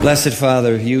Blessed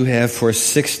Father, you have for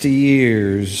 60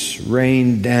 years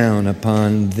rained down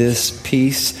upon this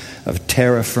piece of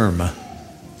terra firma.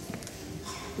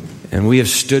 And we have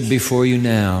stood before you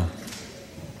now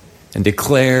and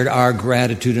declared our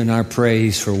gratitude and our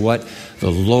praise for what the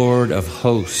Lord of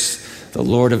hosts, the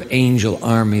Lord of angel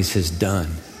armies has done.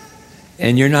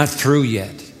 And you're not through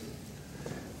yet.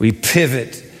 We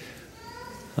pivot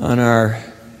on our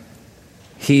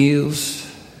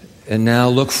heels and now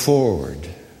look forward.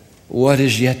 What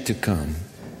is yet to come?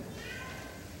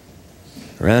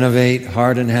 Renovate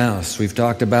heart and house. We've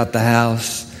talked about the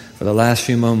house for the last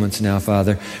few moments now,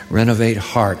 Father. Renovate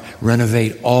heart.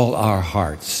 Renovate all our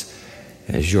hearts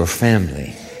as your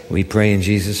family. We pray in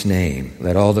Jesus' name.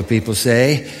 Let all the people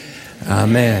say,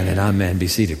 Amen and Amen. Be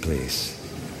seated, please.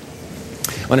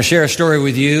 I want to share a story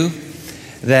with you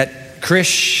that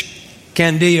Krish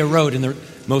Kandiah wrote in the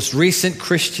most recent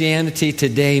Christianity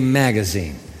Today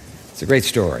magazine. It's a great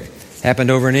story.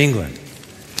 Happened over in England.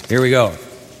 Here we go.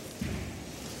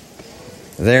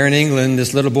 There in England,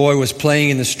 this little boy was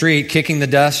playing in the street, kicking the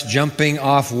dust, jumping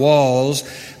off walls.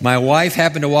 My wife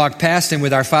happened to walk past him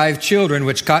with our 5 children,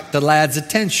 which caught the lad's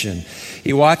attention.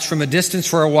 He watched from a distance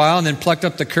for a while and then plucked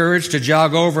up the courage to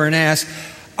jog over and ask,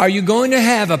 "Are you going to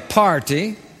have a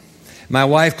party?" My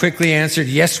wife quickly answered,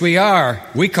 "Yes, we are.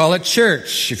 We call it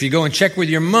church. If you go and check with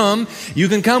your mom, you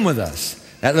can come with us."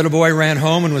 That little boy ran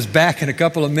home and was back in a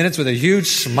couple of minutes with a huge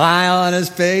smile on his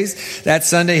face. That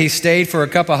Sunday he stayed for a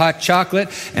cup of hot chocolate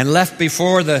and left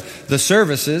before the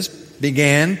services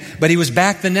began. But he was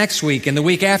back the next week and the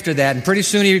week after that. And pretty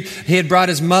soon he had brought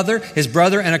his mother, his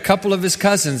brother, and a couple of his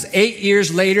cousins. 8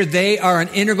 years later, they are an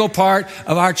integral part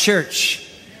of our church.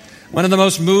 One of the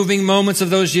most moving moments of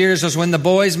those years was when the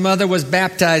boy's mother was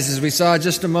baptized, as we saw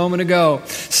just a moment ago.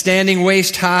 Standing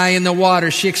waist high in the water,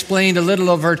 she explained a little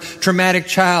of her traumatic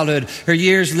childhood, her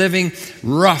years living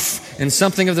rough, and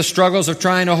something of the struggles of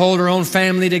trying to hold her own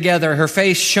family together. Her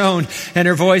face shone, and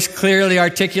her voice clearly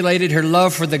articulated her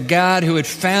love for the God who had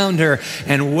found her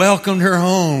and welcomed her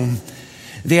home.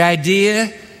 The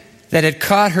idea that had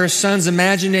caught her son's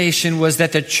imagination was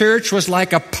that the church was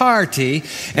like a party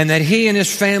and that he and his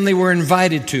family were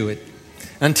invited to it.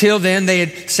 Until then, they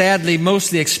had sadly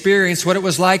mostly experienced what it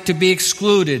was like to be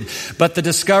excluded. But the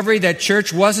discovery that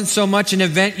church wasn't so much an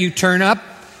event you turn up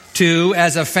to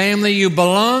as a family you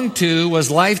belong to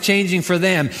was life-changing for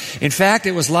them. In fact,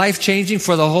 it was life-changing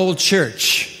for the whole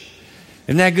church.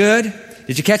 Isn't that good?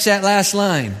 Did you catch that last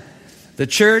line? The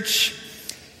church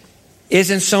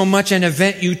isn't so much an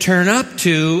event you turn up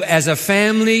to as a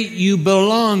family you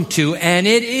belong to. And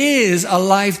it is a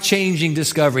life-changing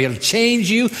discovery. It'll change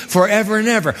you forever and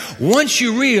ever. Once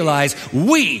you realize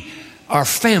we are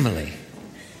family.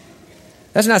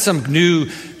 That's not some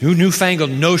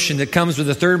newfangled notion that comes with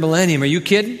the third millennium. Are you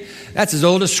kidding? That's as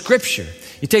old as Scripture.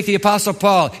 You take the Apostle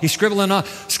Paul. He's scribbling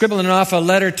off a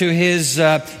letter to his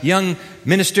young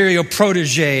ministerial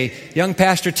protege, young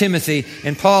Pastor Timothy.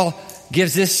 And Paul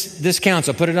gives this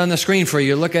counsel. Put it on the screen for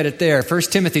you. Look at it there. 1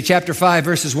 Timothy chapter 5,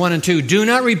 verses 1 and 2. Do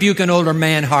not rebuke an older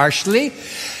man harshly,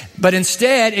 but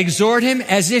instead exhort him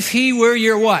as if he were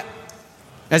your what?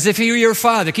 As if he were your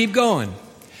father. Keep going.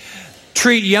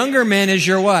 Treat younger men as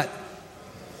your what?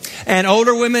 And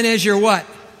older women as your what?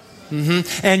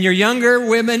 And your younger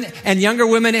women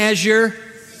as your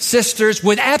sisters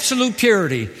with absolute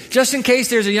purity. Just in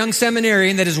case there's a young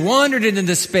seminarian that has wandered into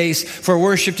this space for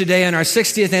worship today on our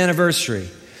 60th anniversary.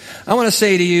 I want to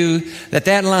say to you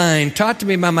that line, taught to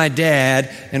me by my dad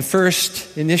and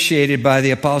first initiated by the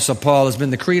Apostle Paul, has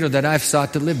been the credo that I've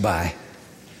sought to live by.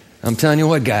 I'm telling you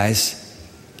what, guys,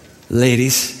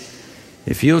 ladies,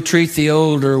 if you'll treat the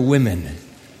older women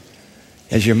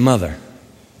as your mother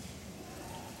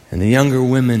and the younger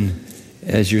women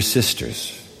as your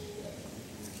sisters,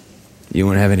 you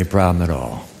won't have any problem at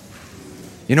all.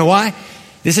 You know why?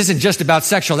 This isn't just about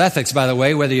sexual ethics, by the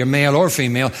way, whether you're male or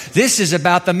female. This is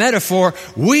about the metaphor.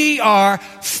 We are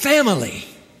family.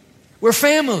 We're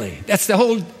family. That's the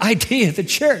whole idea of the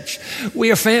church.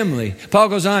 We are family. Paul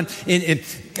goes on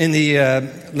in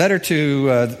the letter to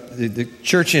the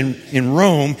church in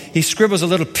Rome. He scribbles a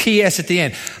little P.S. at the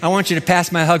end. I want you to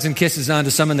pass my hugs and kisses on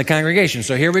to some in the congregation.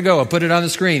 So here we go. I'll put it on the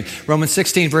screen. Romans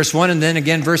 16, verse 1, and then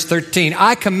again, verse 13.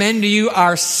 I commend to you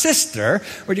our sister.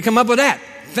 Where'd you come up with that?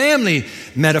 Family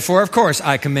metaphor, of course.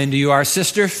 I commend to you our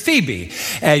sister Phoebe,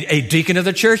 a deacon of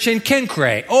the church in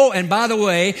Kencray. Oh, and by the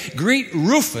way, greet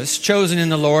Rufus, chosen in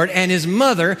the Lord, and his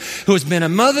mother, who has been a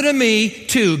mother to me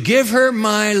too. Give her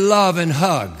my love and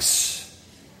hugs.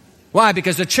 Why?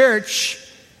 Because the church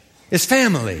is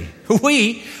family.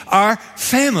 We are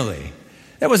family.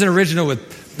 That wasn't original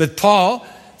with Paul.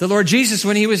 The Lord Jesus,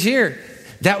 when he was here,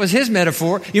 That was his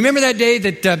metaphor. You remember that day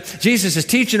that Jesus is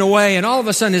teaching away, and all of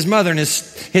a sudden his mother and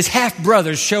his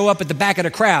half-brothers show up at the back of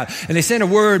the crowd, and they send a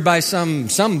word by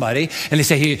somebody, and they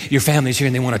say, hey, your family's here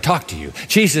and they want to talk to you.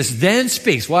 Jesus then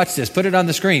speaks. Watch this. Put it on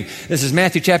the screen. This is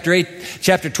Matthew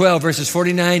chapter 12, verses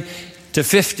 49 to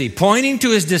 50. Pointing to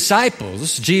his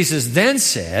disciples, Jesus then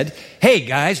said, hey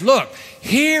guys, look,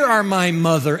 here are my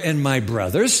mother and my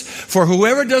brothers, for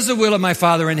whoever does the will of my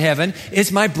Father in heaven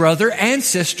is my brother and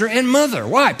sister and mother.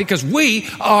 Why? Because we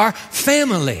are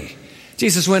family.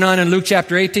 Jesus went on in Luke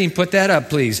chapter 18. Put that up,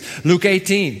 please. Luke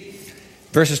 18,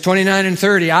 verses 29 and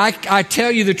 30. I tell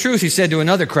you the truth, he said to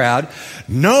another crowd,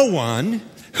 no one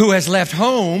who has left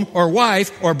home or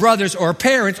wife or brothers or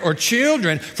parents or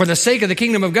children for the sake of the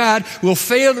kingdom of God will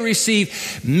fail to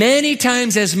receive many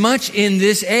times as much in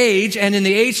this age and in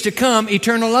the age to come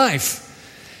eternal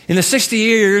life. In the 60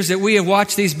 years that we have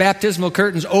watched these baptismal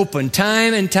curtains open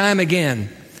time and time again,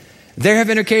 there have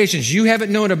been occasions, you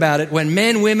haven't known about it, when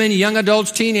men, women, young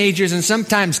adults, teenagers, and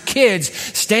sometimes kids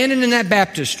standing in that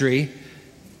baptistry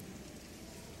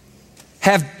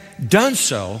have done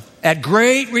so at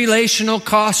great relational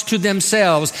cost to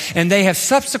themselves, and they have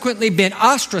subsequently been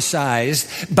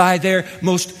ostracized by their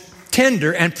most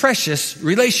tender and precious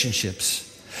relationships.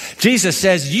 Jesus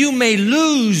says you may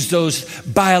lose those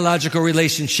biological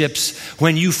relationships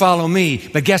when you follow me,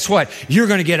 but guess what? You're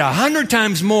going to get 100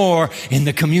 times more in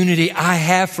the community I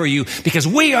have for you, because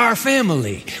we are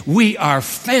family. We are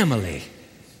family.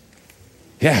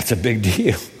 Yeah, it's a big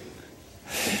deal.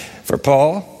 For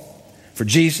Paul, for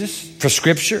Jesus, for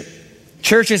Scripture,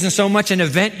 church isn't so much an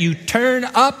event you turn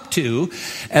up to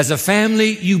as a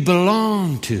family you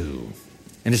belong to.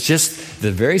 And it's just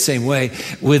the very same way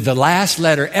with the last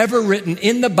letter ever written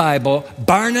in the Bible,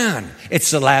 bar none. It's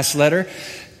the last letter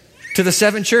to the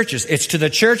 7 churches. It's to the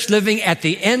church living at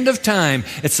the end of time.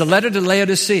 It's the letter to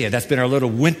Laodicea. That's been our little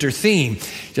winter theme.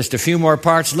 Just a few more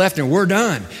parts left and we're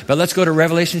done. But let's go to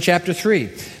Revelation chapter 3.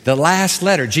 The last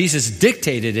letter. Jesus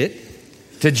dictated it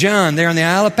to John there on the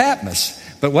Isle of Patmos.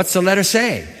 But what's the letter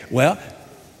say? Well,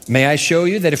 may I show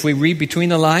you that if we read between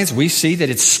the lines, we see that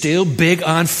it's still big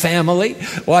on family?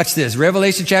 Watch this.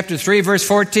 Revelation chapter 3, verse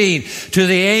 14. To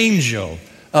the angel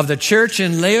of the church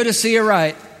in Laodicea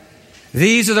write,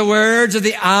 these are the words of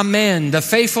the Amen, the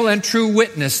faithful and true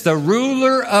witness, the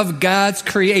ruler of God's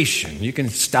creation. You can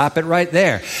stop it right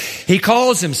there. He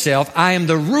calls himself, I am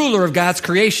the ruler of God's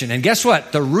creation. And guess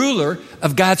what? The ruler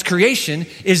of God's creation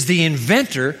is the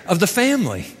inventor of the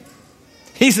family.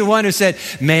 He's the one who said,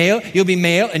 male, you'll be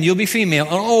male and you'll be female.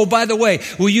 And oh, by the way,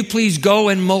 will you please go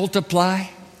and multiply?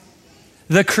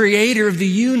 The creator of the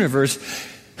universe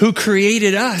who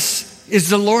created us is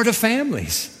the Lord of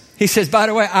families. He says, by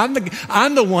the way,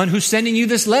 I'm the one who's sending you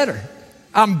this letter.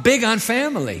 I'm big on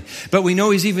family. But we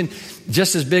know he's even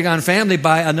just as big on family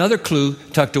by another clue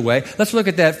tucked away. Let's look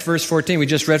at that verse 14 we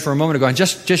just read for a moment ago and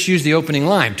just use the opening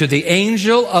line. To the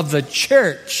angel of the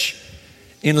church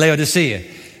in Laodicea.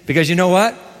 Because you know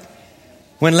what?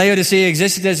 When Laodicea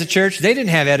existed as a church, they didn't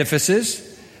have edifices.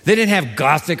 They didn't have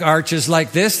Gothic arches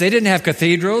like this. They didn't have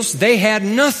cathedrals. They had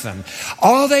nothing.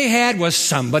 All they had was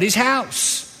somebody's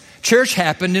house. Church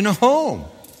happened in a home,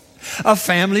 a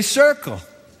family circle.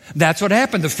 That's what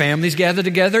happened. The families gathered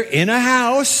together in a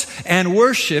house and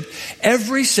worshiped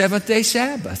every seventh-day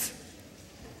Sabbath.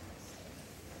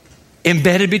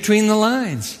 Embedded between the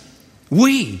lines.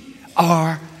 We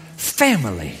are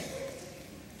family.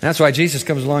 That's why Jesus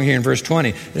comes along here in verse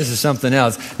 20. This is something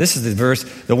else. This is the verse,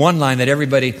 the one line that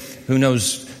everybody who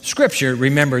knows Scripture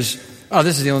remembers. Oh,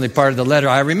 this is the only part of the letter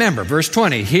I remember. Verse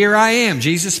 20, here I am,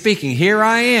 Jesus speaking, here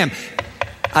I am.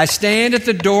 I stand at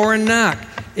the door and knock.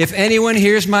 If anyone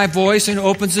hears my voice and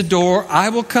opens the door, I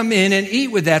will come in and eat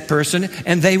with that person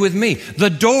and they with me. The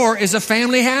door is a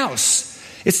family house.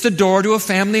 It's the door to a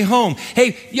family home.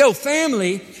 Hey, yo,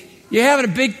 family, you're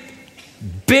having a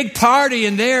big party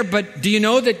in there, but do you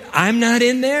know that I'm not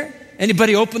in there?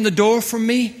 Anybody open the door for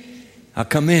me? I'll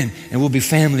come in and we'll be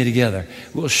family together.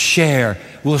 We'll share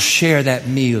that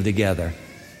meal together.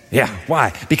 Yeah,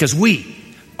 why? Because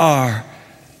we are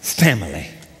family.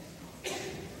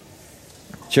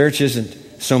 Church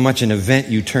isn't so much an event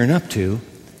you turn up to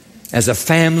as a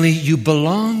family you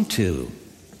belong to.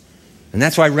 And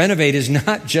that's why Renovate is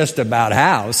not just about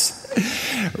house.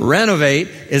 Renovate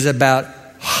is about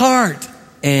heart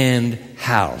and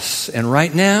house. And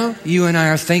right now, you and I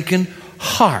are thinking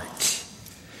heart.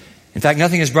 In fact,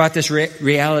 nothing has brought this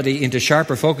reality into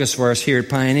sharper focus for us here at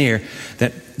Pioneer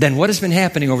than what has been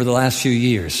happening over the last few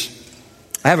years.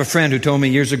 I have a friend who told me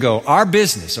years ago, our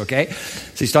business, okay?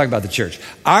 So he's talking about the church.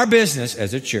 Our business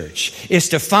as a church is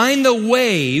to find the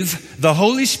wave the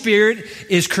Holy Spirit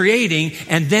is creating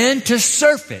and then to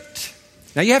surf it.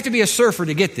 Now, you have to be a surfer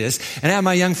to get this. And I have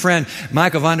my young friend,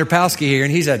 Michael Vonderpowski here,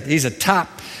 and he's a top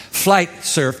flight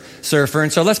surfer.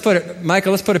 And so let's put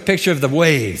a picture of the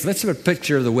wave. Let's put a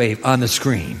picture of the wave on the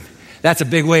screen. That's a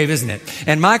big wave, isn't it?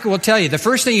 And Michael will tell you, the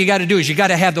first thing you got to do is you got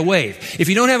to have the wave. If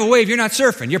you don't have a wave, you're not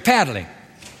surfing, you're paddling.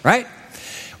 Right?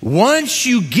 Once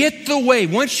you get the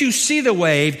wave, once you see the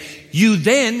wave, you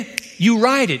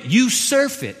ride it, you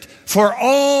surf it for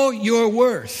all you're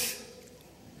worth.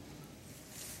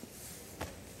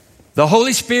 The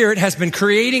Holy Spirit has been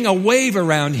creating a wave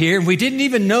around here, and we didn't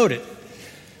even note it.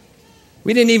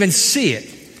 We didn't even see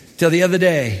it till the other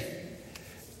day.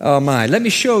 Oh my, let me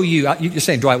show you. You're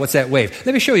saying, Dwight, what's that wave?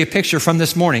 Let me show you a picture from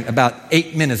this morning about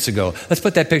 8 minutes ago. Let's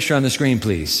put that picture on the screen,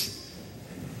 please.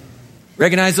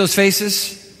 Recognize those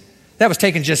faces? That was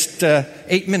taken just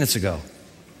 8 minutes ago.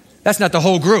 That's not the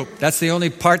whole group. That's the only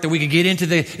part that we could get into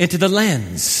the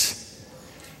lens.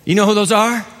 You know who those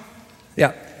are?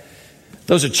 Yeah.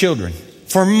 Those are children.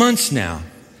 For months now,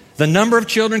 the number of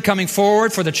children coming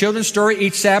forward for the children's story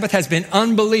each Sabbath has been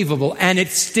unbelievable, and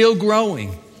it's still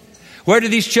growing. Where do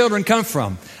these children come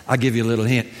from? I'll give you a little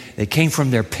hint. They came from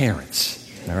their parents.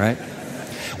 All right?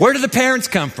 Where do the parents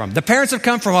come from? The parents have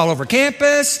come from all over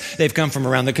campus. They've come from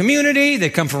around the community.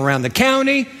 They've come from around the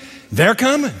county. They're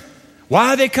coming.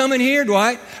 Why are they coming here,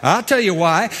 Dwight? I'll tell you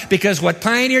why. Because what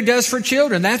Pioneer does for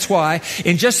children, that's why.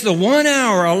 In just the 1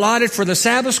 hour allotted for the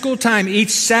Sabbath school time each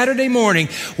Saturday morning,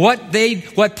 what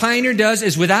Pioneer does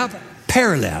is without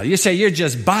parallel. You say, you're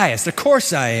just biased. Of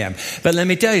course I am. But let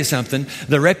me tell you something.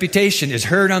 The reputation is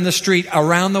heard on the street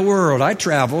around the world. I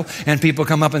travel and people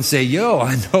come up and say, yo,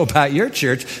 I know about your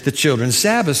church, the children's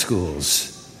Sabbath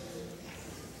schools.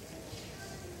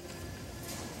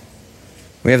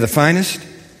 We have the finest,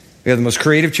 we have the most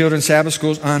creative children's Sabbath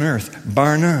schools on earth,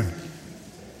 bar none.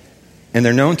 And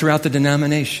they're known throughout the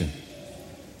denomination.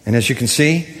 And as you can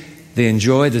see, they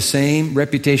enjoy the same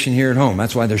reputation here at home.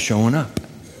 That's why they're showing up.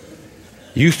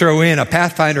 You throw in a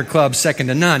Pathfinder club second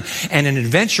to none and an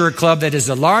adventurer club that is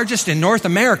the largest in North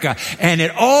America, and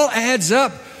it all adds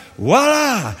up.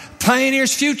 Voila!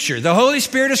 Pioneer's future. The Holy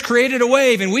Spirit has created a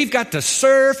wave, and we've got to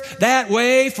surf that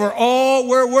wave for all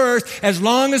we're worth as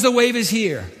long as the wave is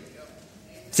here.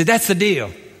 See, that's the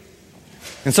deal.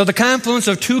 And so the confluence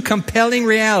of two compelling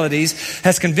realities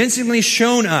has convincingly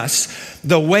shown us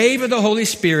the wave of the Holy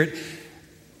Spirit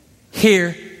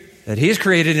here that He has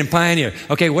created in Pioneer.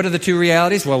 Okay, what are the two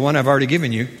realities? Well, one I've already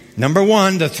given you. Number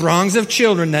one, the throngs of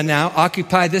children that now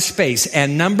occupy this space.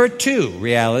 And number two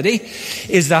reality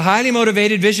is the highly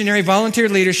motivated, visionary, volunteer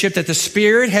leadership that the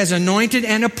Spirit has anointed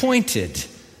and appointed.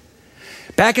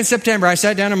 Back in September, I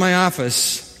sat down in my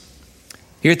office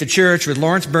here at the church with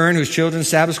Lawrence Byrne, who's children's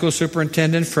Sabbath school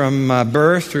superintendent from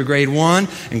birth through grade 1,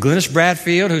 and Glynis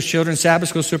Bradfield, who's children's Sabbath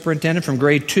school superintendent from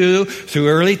grade 2 through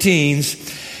early teens.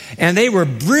 And they were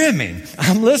brimming,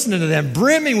 I'm listening to them,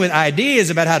 brimming with ideas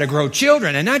about how to grow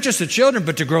children. And not just the children,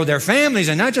 but to grow their families.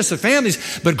 And not just the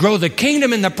families, but grow the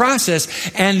kingdom in the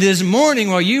process. And this morning,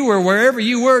 while you were wherever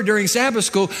you were during Sabbath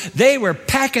school, they were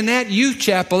packing that youth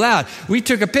chapel out. We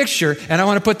took a picture, and I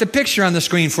want to put the picture on the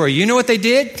screen for you. You know what they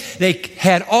did? They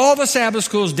had all the Sabbath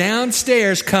schools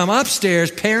downstairs come upstairs,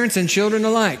 parents and children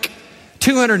alike.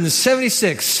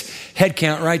 276 head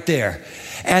count right there.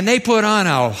 And they put on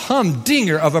a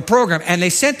humdinger of a program. And they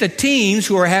sent the teens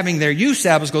who are having their youth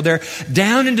Sabbath school there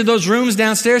down into those rooms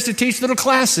downstairs to teach little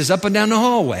classes up and down the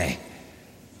hallway.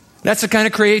 That's the kind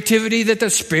of creativity that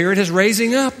the Spirit is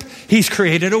raising up. He's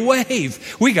created a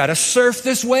wave. We got to surf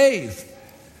this wave.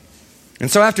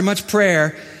 And so after much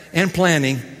prayer and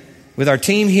planning with our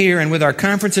team here and with our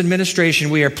conference administration,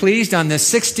 we are pleased on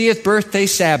this 60th birthday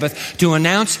Sabbath to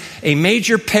announce a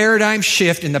major paradigm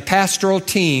shift in the pastoral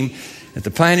team at the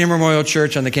Pioneer Memorial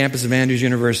Church on the campus of Andrews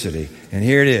University. And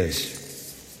here it is.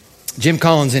 Jim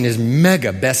Collins, in his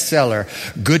mega bestseller,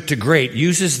 Good to Great,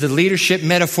 uses the leadership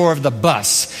metaphor of the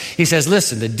bus. He says,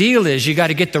 listen, the deal is you got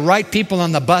to get the right people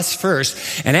on the bus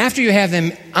first. And after you have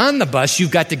them on the bus, you've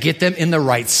got to get them in the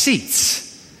right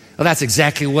seats. Well, that's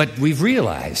exactly what we've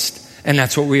realized. And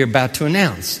that's what we're about to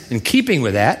announce. In keeping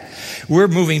with that, we're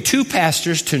moving 2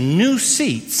 pastors to new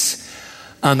seats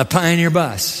on the Pioneer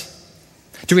bus.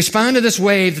 To respond to this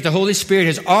wave that the Holy Spirit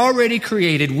has already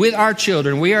created with our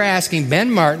children, we are asking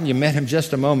Ben Martin, you met him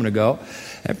just a moment ago,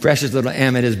 that precious little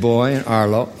Emmett, his boy, and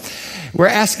Arlo. We're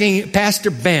asking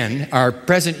Pastor Ben, our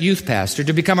present youth pastor,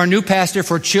 to become our new pastor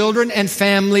for children and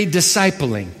family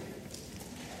discipling.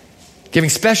 giving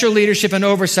special leadership and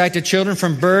oversight to children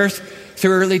from birth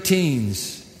through early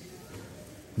teens.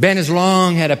 Ben has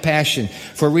long had a passion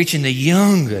for reaching the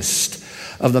youngest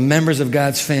of the members of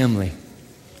God's family.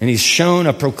 And he's shown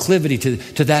a proclivity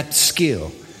to that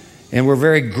skill. And we're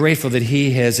very grateful that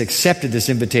he has accepted this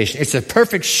invitation. It's a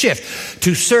perfect shift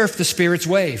to surf the Spirit's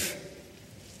wave.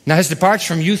 Now, his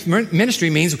departure from youth ministry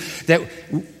means that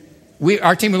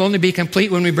our team will only be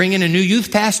complete when we bring in a new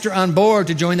youth pastor on board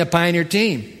to join the Pioneer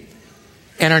team.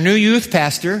 And our new youth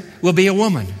pastor will be a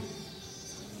woman.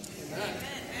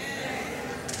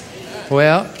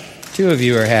 Well, 2 of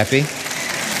you are happy.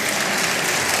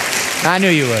 I knew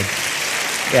you would.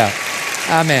 Yeah.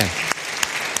 Amen.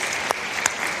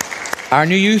 Our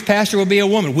new youth pastor will be a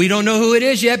woman. We don't know who it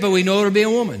is yet, but we know it'll be a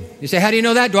woman. You say, how do you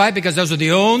know that, Dwight? Because those are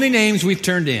the only names we've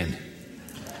turned in.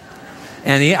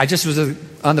 And I just was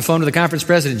on the phone with the conference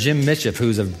president, Jim Mitchell,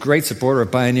 who's a great supporter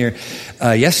of Pioneer,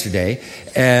 yesterday.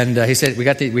 And he said, we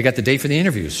got the date for the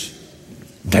interviews.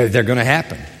 They're going to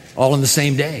happen all in the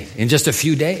same day, in just a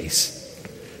few days.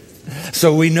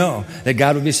 So we know that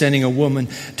God will be sending a woman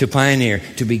to Pioneer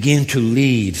to begin to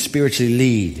lead, spiritually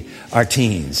lead our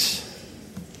teens.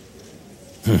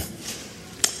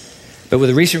 But with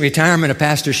the recent retirement of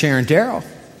Pastor Sharon Darrell,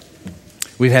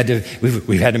 we've had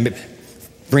to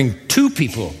bring 2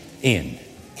 people in.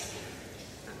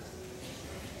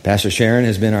 Pastor Sharon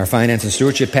has been our finance and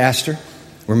stewardship pastor.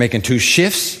 We're making 2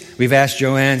 shifts. We've asked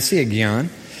Joanne Siegyan,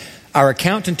 our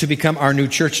accountant, to become our new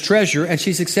church treasurer, and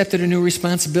she's accepted a new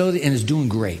responsibility and is doing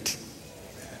great.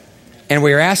 And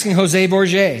we are asking Jose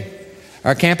Bourget,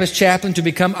 our campus chaplain, to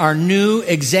become our new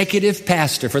executive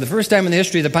pastor. For the first time in the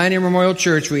history of the Pioneer Memorial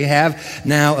Church, we have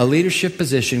now a leadership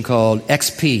position called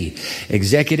XP,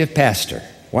 executive pastor.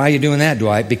 Why are you doing that,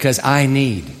 Dwight? Because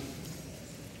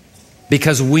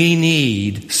we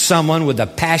need someone with a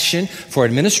passion for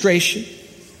administration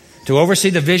to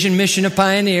oversee the vision mission of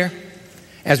Pioneer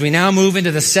as we now move into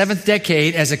the 7th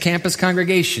decade as a campus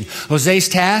congregation. Jose's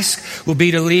task will be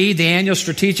to lead the annual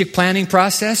strategic planning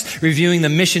process, reviewing the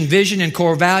mission vision and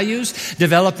core values,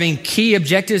 developing key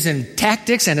objectives and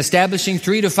tactics, and establishing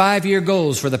 3 to 5 year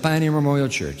goals for the Pioneer Memorial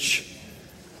Church.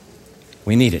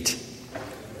 We need it.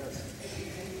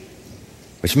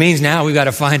 Which means now we've got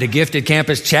to find a gifted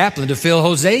campus chaplain to fill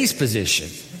Jose's position.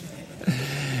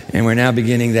 And we're now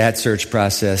beginning that search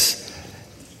process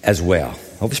as well.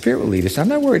 Holy Spirit will lead us. I'm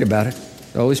not worried about it.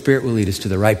 The Holy Spirit will lead us to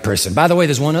the right person. By the way,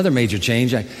 there's one other major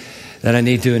change that I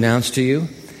need to announce to you.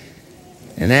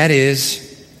 And that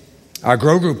is our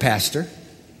Grow Group pastor.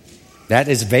 That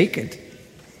is vacant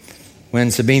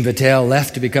when Sabine Vitale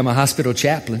left to become a hospital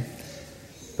chaplain.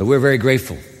 But we're very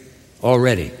grateful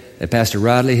already that Pastor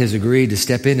Rodley has agreed to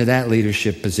step into that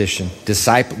leadership position.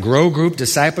 Grow Group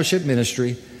Discipleship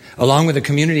Ministry, along with the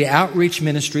community outreach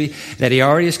ministry that he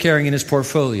already is carrying in his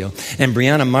portfolio. And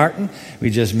Brianna Martin,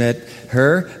 we just met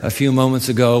her a few moments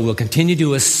ago, will continue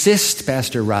to assist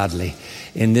Pastor Rodley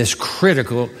in this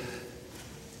critical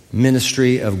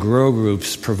ministry of Grow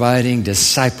Groups, providing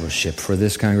discipleship for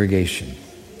this congregation.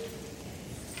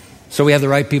 So we have the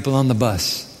right people on the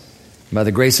bus. By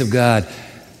the grace of God,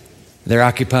 they're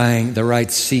occupying the right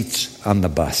seats on the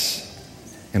bus.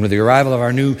 And with the arrival of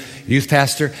our new youth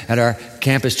pastor and our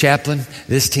campus chaplain,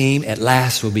 this team at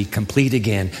last will be complete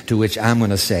again, to which I'm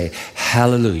going to say,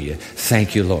 hallelujah,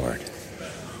 thank you, Lord.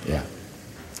 Yeah.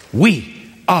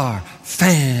 We are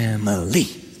family.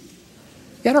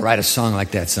 You got to write a song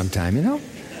like that sometime, you know?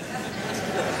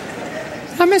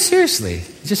 I mean, seriously,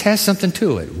 it just has something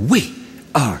to it. We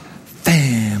are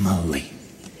family.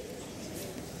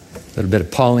 A little bit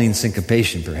of Pauline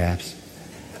syncopation, perhaps.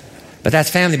 But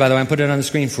that's family, by the way. I'm putting it on the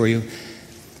screen for you.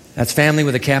 That's family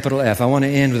with a capital F. I want to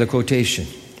end with a quotation.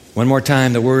 One more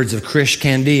time, the words of Krish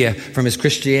Kandiah from his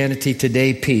Christianity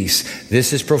Today piece.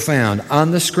 This is profound.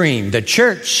 On the screen, the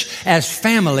church as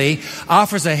family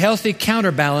offers a healthy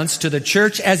counterbalance to the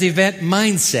church as event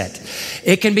mindset.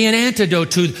 It can be an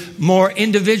antidote to more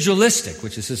individualistic,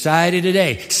 which is society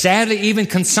today. Sadly, even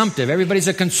consumptive. Everybody's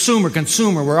a consumer.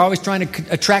 We're always trying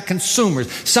to attract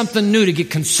consumers. Something new to get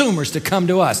consumers to come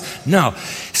to us. No.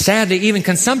 Sadly, even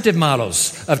consumptive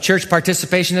models of church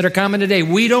participation that are common today.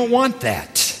 We don't want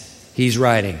that. He's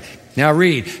writing. Now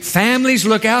read. Families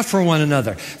look out for one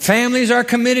another. Families are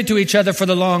committed to each other for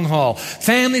the long haul.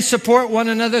 Families support one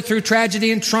another through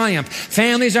tragedy and triumph.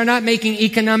 Families are not making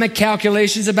economic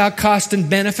calculations about cost and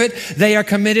benefit. They are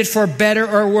committed for better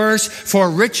or worse, for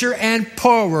richer and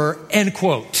poorer, end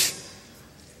quote.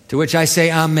 To which I say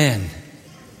amen.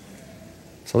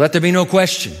 So let there be no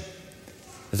question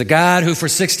that the God who for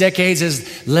 6 decades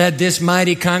has led this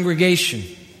mighty congregation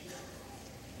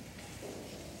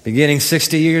beginning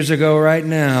 60 years ago right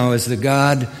now, is the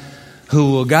God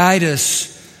who will guide us.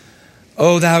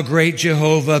 O thou great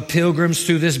Jehovah, pilgrims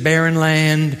through this barren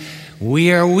land,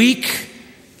 we are weak,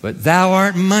 but thou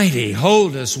art mighty.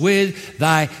 Hold us with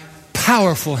thy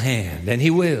powerful hand. And he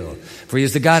will. For he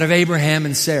is the God of Abraham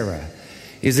and Sarah.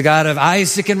 He's the God of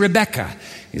Isaac and Rebekah.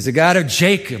 He's the God of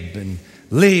Jacob and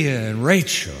Leah and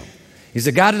Rachel. He's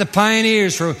the God of the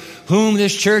pioneers for whom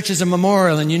this church is a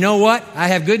memorial. And you know what? I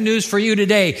have good news for you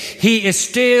today. He is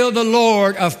still the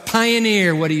Lord of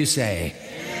Pioneer. What do you say?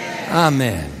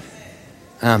 Amen.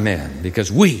 Amen.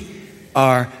 Because we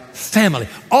are family.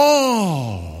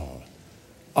 All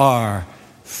are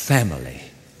family.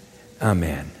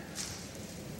 Amen.